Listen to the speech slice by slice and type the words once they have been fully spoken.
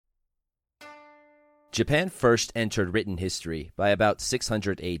Japan first entered written history by about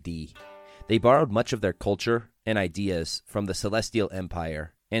 600 AD. They borrowed much of their culture and ideas from the Celestial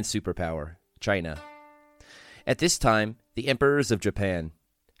Empire and superpower, China. At this time, the emperors of Japan,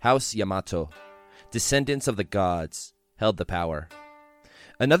 House Yamato, descendants of the gods, held the power.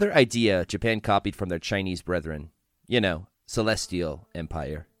 Another idea Japan copied from their Chinese brethren, Celestial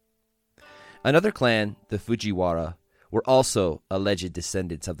Empire. Another clan, the Fujiwara, were also alleged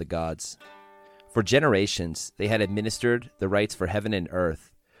descendants of the gods. For generations, they had administered the rights for heaven and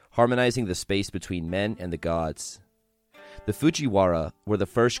earth, harmonizing the space between men and the gods. The Fujiwara were the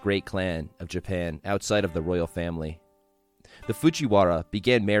first great clan of Japan outside of the royal family. The Fujiwara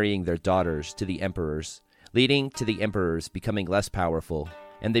began marrying their daughters to the emperors, leading to the emperors becoming less powerful,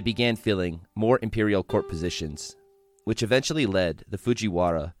 and they began filling more imperial court positions, which eventually led the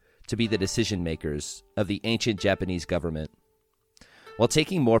Fujiwara to be the decision-makers of the ancient Japanese government. While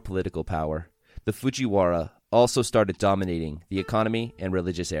taking more political power, the Fujiwara also started dominating the economy and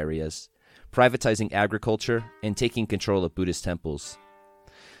religious areas, privatizing agriculture and taking control of Buddhist temples.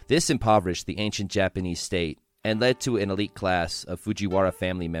 This impoverished the ancient Japanese state and led to an elite class of Fujiwara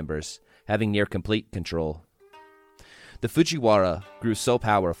family members having near complete control. The Fujiwara grew so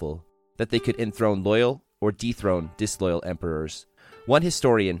powerful that they could enthrone loyal or dethrone disloyal emperors. One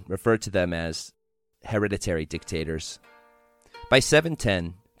historian referred to them as hereditary dictators. By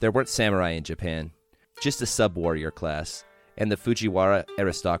 710, there weren't samurai in Japan, just a sub-warrior class, and the Fujiwara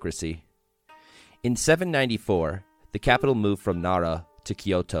aristocracy. In 794, the capital moved from Nara to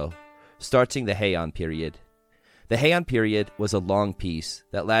Kyoto, starting the Heian period. The Heian period was a long peace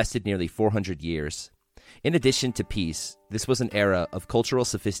that lasted nearly 400 years. In addition to peace, this was an era of cultural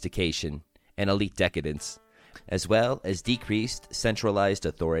sophistication and elite decadence, as well as decreased centralized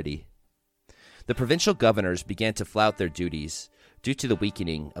authority. The provincial governors began to flout their duties due to the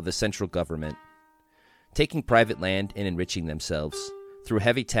weakening of the central government, taking private land and enriching themselves through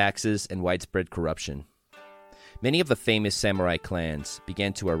heavy taxes and widespread corruption. Many of the famous samurai clans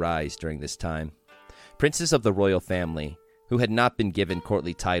began to arise during this time. Princes of the royal family, who had not been given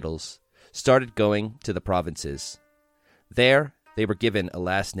courtly titles, started going to the provinces. There, they were given a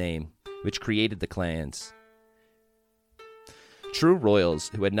last name, which created the clans. True royals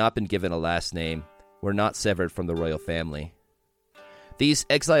who had not been given a last name were not severed from the royal family. These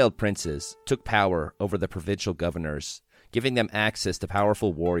exiled princes took power over the provincial governors, giving them access to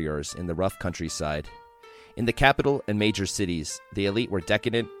powerful warriors in the rough countryside. In the capital and major cities, the elite were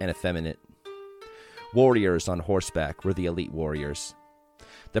decadent and effeminate. Warriors on horseback were the elite warriors.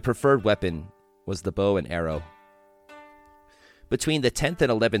 The preferred weapon was the bow and arrow. Between the 10th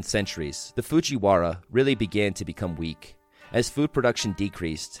and 11th centuries, the Fujiwara really began to become weak, as food production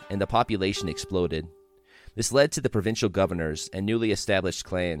decreased and the population exploded. This led to the provincial governors and newly established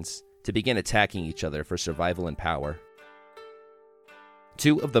clans to begin attacking each other for survival and power.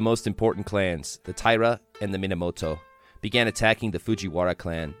 Two of the most important clans, the Taira and the Minamoto, began attacking the Fujiwara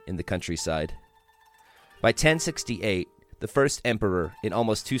clan in the countryside. By 1068, the first emperor in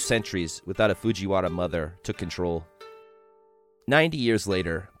almost 2 centuries without a Fujiwara mother took control. 90 years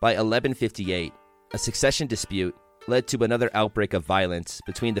later, by 1158, a succession dispute led to another outbreak of violence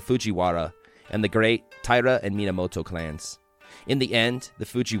between the Fujiwara and the great Taira and Minamoto clans. In the end, the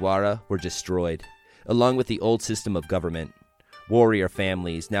Fujiwara were destroyed, along with the old system of government. Warrior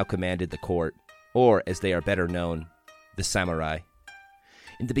families now commanded the court, or as they are better known, the samurai.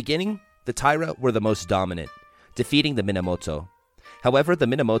 In the beginning, the Taira were the most dominant, defeating the Minamoto. However, the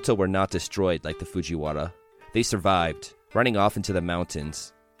Minamoto were not destroyed like the Fujiwara. They survived, running off into the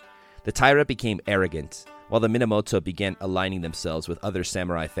mountains. The Taira became arrogant, while the Minamoto began aligning themselves with other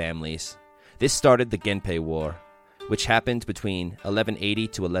samurai families. This started the Genpei War, which happened between 1180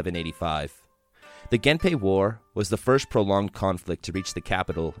 to 1185. The Genpei War was the first prolonged conflict to reach the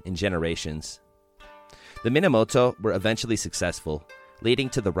capital in generations. The Minamoto were eventually successful, leading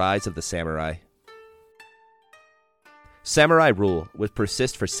to the rise of the samurai. Samurai rule would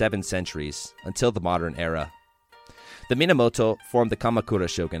persist for 7 centuries, until the modern era. The Minamoto formed the Kamakura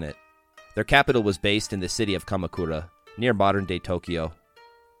shogunate. Their capital was based in the city of Kamakura, near modern-day Tokyo.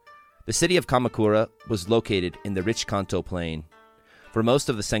 The city of Kamakura was located in the rich Kanto plain. For most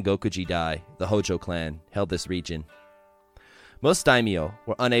of the Sengoku Jidai, the Hojo clan held this region. Most daimyo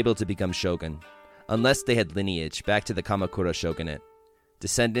were unable to become shogun, unless they had lineage back to the Kamakura shogunate,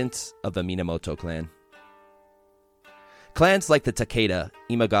 descendants of the Minamoto clan. Clans like the Takeda,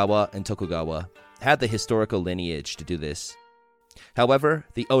 Imagawa, and Tokugawa had the historical lineage to do this. However,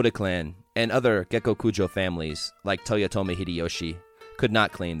 the Oda clan and other Gekkokujo families, like Toyotomi Hideyoshi, could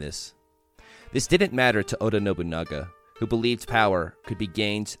not claim this. This didn't matter to Oda Nobunaga, who believed power could be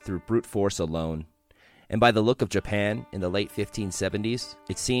gained through brute force alone, and by the look of Japan in the late 1570s,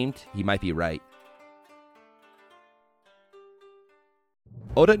 it seemed he might be right.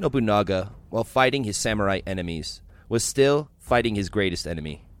 Oda Nobunaga, while fighting his samurai enemies, was still fighting his greatest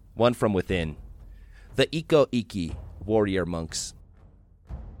enemy, one from within, the Ikko-Ikki warrior monks.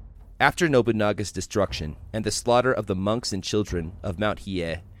 After Nobunaga's destruction and the slaughter of the monks and children of Mount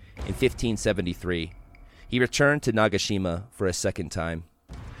Hiei in 1573, he returned to Nagashima for a second time,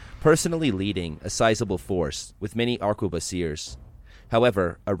 personally leading a sizable force with many arquebusiers.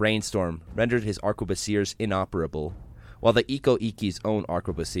 However, a rainstorm rendered his arquebusiers inoperable, while the Ikko-Ikki's own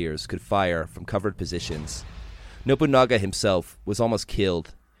arquebusiers could fire from covered positions. Nobunaga himself was almost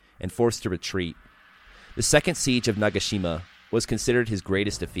killed and forced to retreat. The second siege of Nagashima was considered his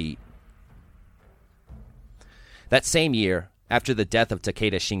greatest defeat. That same year, after the death of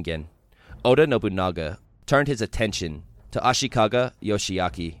Takeda Shingen, Oda Nobunaga turned his attention to Ashikaga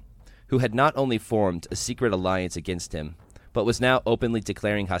Yoshiaki, who had not only formed a secret alliance against him, but was now openly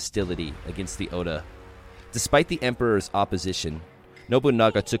declaring hostility against the Oda. Despite the emperor's opposition,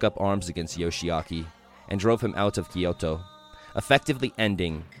 Nobunaga took up arms against Yoshiaki and drove him out of Kyoto, effectively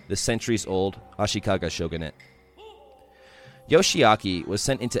ending the centuries-old Ashikaga shogunate. Yoshiaki was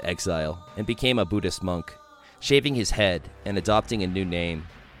sent into exile and became a Buddhist monk, shaving his head and adopting a new name.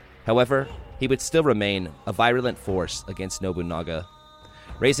 However, he would still remain a virulent force against Nobunaga,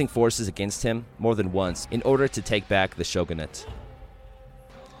 raising forces against him more than once in order to take back the shogunate.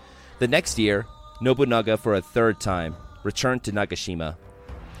 The next year, Nobunaga, for a third time, returned to Nagashima.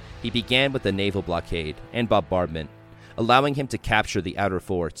 He began with the naval blockade and bombardment, allowing him to capture the outer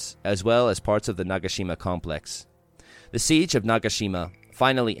forts, as well as parts of the Nagashima complex. The siege of Nagashima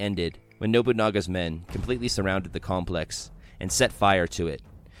finally ended when Nobunaga's men completely surrounded the complex and set fire to it,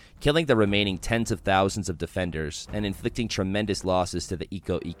 killing the remaining tens of thousands of defenders and inflicting tremendous losses to the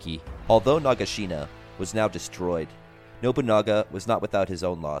Ikko-Ikki. Although Nagashima was now destroyed, Nobunaga was not without his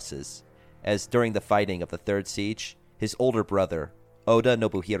own losses, as during the fighting of the third siege, his older brother, Oda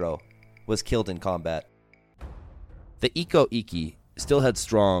Nobuhiro, was killed in combat. The Ikko-Ikki still held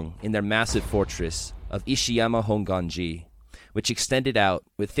strong in their massive fortress of Ishiyama Honganji, which extended out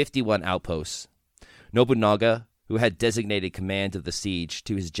with 51 outposts. Nobunaga, who had designated command of the siege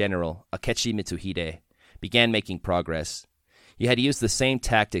to his general Akechi Mitsuhide, began making progress. He had used the same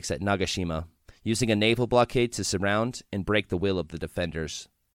tactics at Nagashima, using a naval blockade to surround and break the will of the defenders.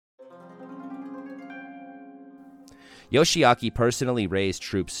 Yoshiaki personally raised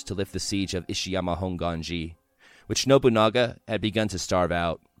troops to lift the siege of Ishiyama Honganji, which Nobunaga had begun to starve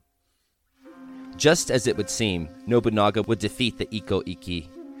out. Just as it would seem, Nobunaga would defeat the Ikko-Ikki.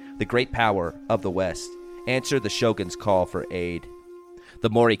 The great power of the West answered the shogun's call for aid. The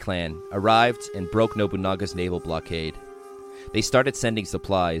Mori clan arrived and broke Nobunaga's naval blockade. They started sending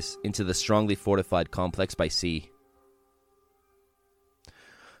supplies into the strongly fortified complex by sea.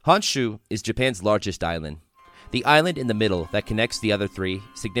 Honshu is Japan's largest island, the island in the middle that connects the other three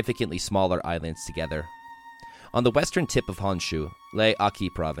significantly smaller islands together. On the western tip of Honshu lay Aki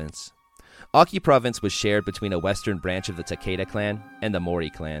province. Aki province was shared between a western branch of the Takeda clan and the Mori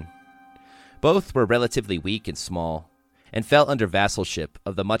clan. Both were relatively weak and small, and fell under vassalship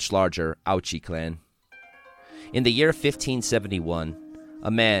of the much larger Aochi clan. In the year 1571,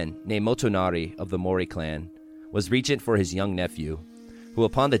 a man named Motonari of the Mori clan was regent for his young nephew, who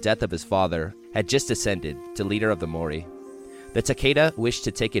upon the death of his father had just ascended to leader of the Mori. The Takeda wished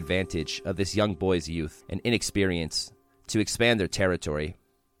to take advantage of this young boy's youth and inexperience to expand their territory.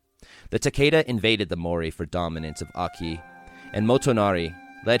 The Takeda invaded the Mori for dominance of Aki, and Motonari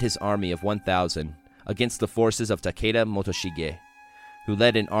led his army of 1,000 against the forces of Takeda Motoshige, who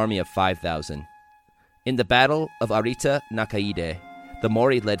led an army of 5,000. In the Battle of Arita Nakaide, the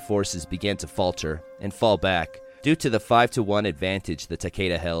Mori-led forces began to falter and fall back due to the 5-1 advantage the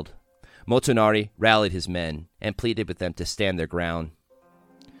Takeda held. Motonari rallied his men and pleaded with them to stand their ground.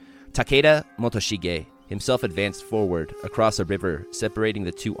 Takeda Motoshige himself advanced forward across a river separating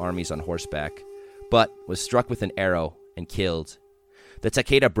the two armies on horseback, but was struck with an arrow and killed. The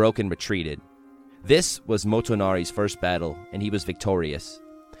Takeda broke and retreated. This was Motonari's first battle, and he was victorious.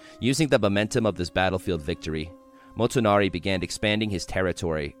 Using the momentum of this battlefield victory, Motonari began expanding his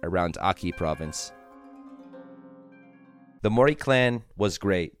territory around Aki province. The Mori clan was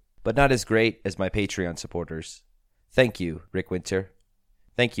great, but not as great as my Patreon supporters. Thank you, Rick Winter.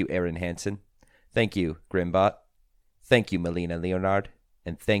 Thank you, Aaron Hansen. Thank you, Grimbot. Thank you, Melina Leonard.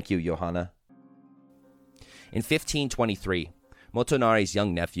 And thank you, Johanna. In 1523, Motonari's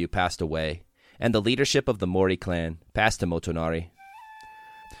young nephew passed away, and the leadership of the Mori clan passed to Motonari.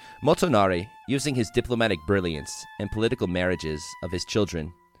 Motonari, using his diplomatic brilliance and political marriages of his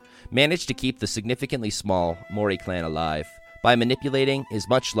children, managed to keep the significantly small Mori clan alive by manipulating his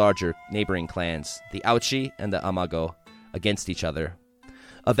much larger neighboring clans, the Auchi and the Amago, against each other.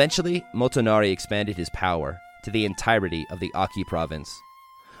 Eventually, Motonari expanded his power to the entirety of the Aki province,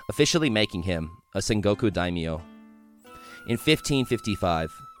 officially making him a Sengoku daimyo. In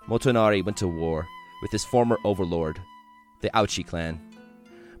 1555, Motonari went to war with his former overlord, the Auchi clan.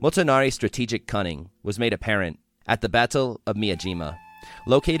 Motonari's strategic cunning was made apparent at the Battle of Miyajima,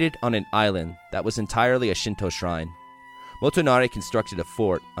 located on an island that was entirely a Shinto shrine. Motonari constructed a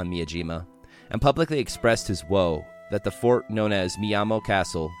fort on Miyajima and publicly expressed his woe that the fort known as Miyamo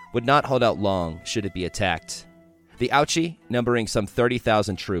Castle would not hold out long should it be attacked. The Auchi, numbering some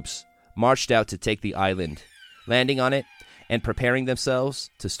 30,000 troops, marched out to take the island, landing on it and preparing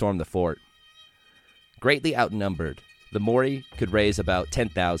themselves to storm the fort. Greatly outnumbered, the Mori could raise about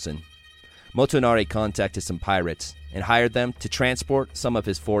 10,000. Motonari contacted some pirates and hired them to transport some of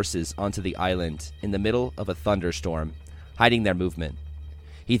his forces onto the island in the middle of a thunderstorm, hiding their movement.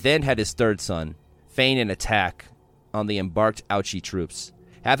 He then had his third son feign an attack on the embarked Auchi troops.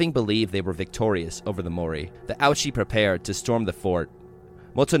 Having believed they were victorious over the Mori, the Auchi prepared to storm the fort.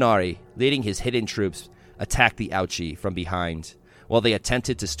 Motonari, leading his hidden troops, attacked the Auchi from behind while they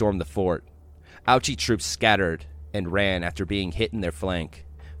attempted to storm the fort. Auchi troops scattered and ran after being hit in their flank,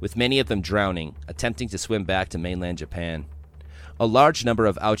 with many of them drowning, attempting to swim back to mainland Japan. A large number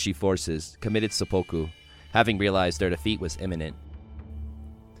of Auchi forces committed seppuku, having realized their defeat was imminent.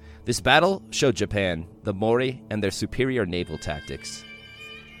 This battle showed Japan the Mori and their superior naval tactics.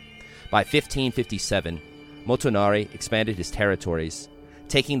 By 1557, Motonari expanded his territories,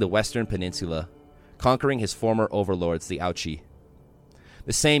 taking the western peninsula, conquering his former overlords, the Auchi.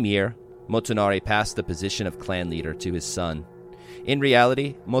 The same year, Motonari passed the position of clan leader to his son. In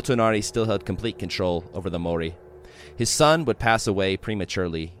reality, Motonari still held complete control over the Mori. His son would pass away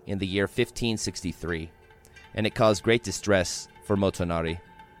prematurely in the year 1563, and it caused great distress for Motonari.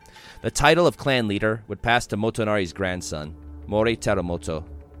 The title of clan leader would pass to Motonari's grandson, Mori Teramoto.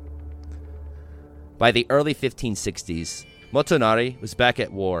 By the early 1560s, Motonari was back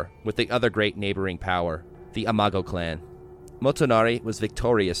at war with the other great neighboring power, the Amago clan. Motonari was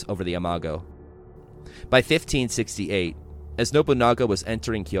victorious over the Amago. By 1568, as Nobunaga was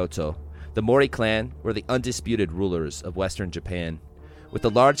entering Kyoto, the Mori clan were the undisputed rulers of western Japan, with a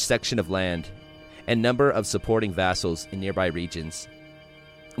large section of land and number of supporting vassals in nearby regions.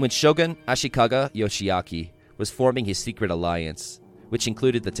 When Shogun Ashikaga Yoshiaki was forming his secret alliance, which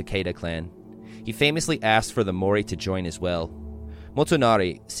included the Takeda clan, he famously asked for the Mori to join as well.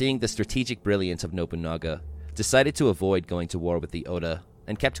 Motonari, seeing the strategic brilliance of Nobunaga, decided to avoid going to war with the Oda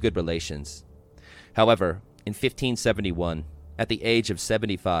and kept good relations. However, in 1571, at the age of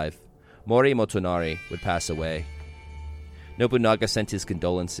 75, Mori Motonari would pass away. Nobunaga sent his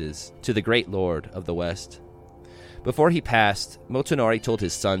condolences to the great lord of the West. Before he passed, Motonari told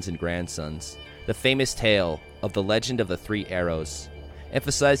his sons and grandsons the famous tale of the legend of the three arrows,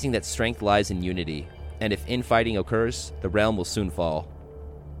 emphasizing that strength lies in unity, and if infighting occurs, the realm will soon fall.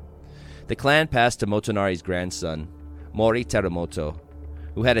 The clan passed to Motonari's grandson, Mori Teramoto,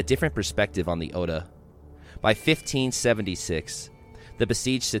 who had a different perspective on the Oda. By 1576, the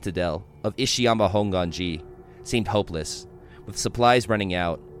besieged citadel of Ishiyama Honganji seemed hopeless. With supplies running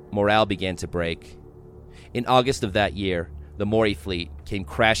out, morale began to break. In August of that year, the Mori fleet came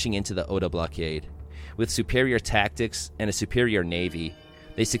crashing into the Oda blockade. With superior tactics and a superior navy,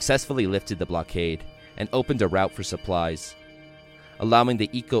 they successfully lifted the blockade and opened a route for supplies, allowing the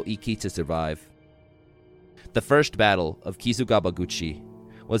Ikko Ikki to survive. The first battle of Kizugawaguchi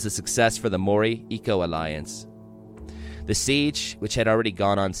was a success for the Mori-Ikko alliance. The siege, which had already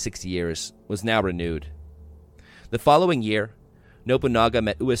gone on 6 years, was now renewed. The following year, Nobunaga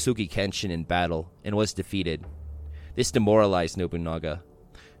met Uesugi Kenshin in battle and was defeated. This demoralized Nobunaga,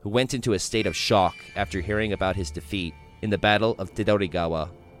 who went into a state of shock after hearing about his defeat in the Battle of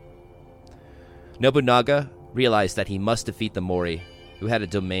Todorigawa. Nobunaga realized that he must defeat the Mori, who had a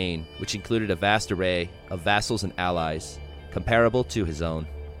domain which included a vast array of vassals and allies, comparable to his own.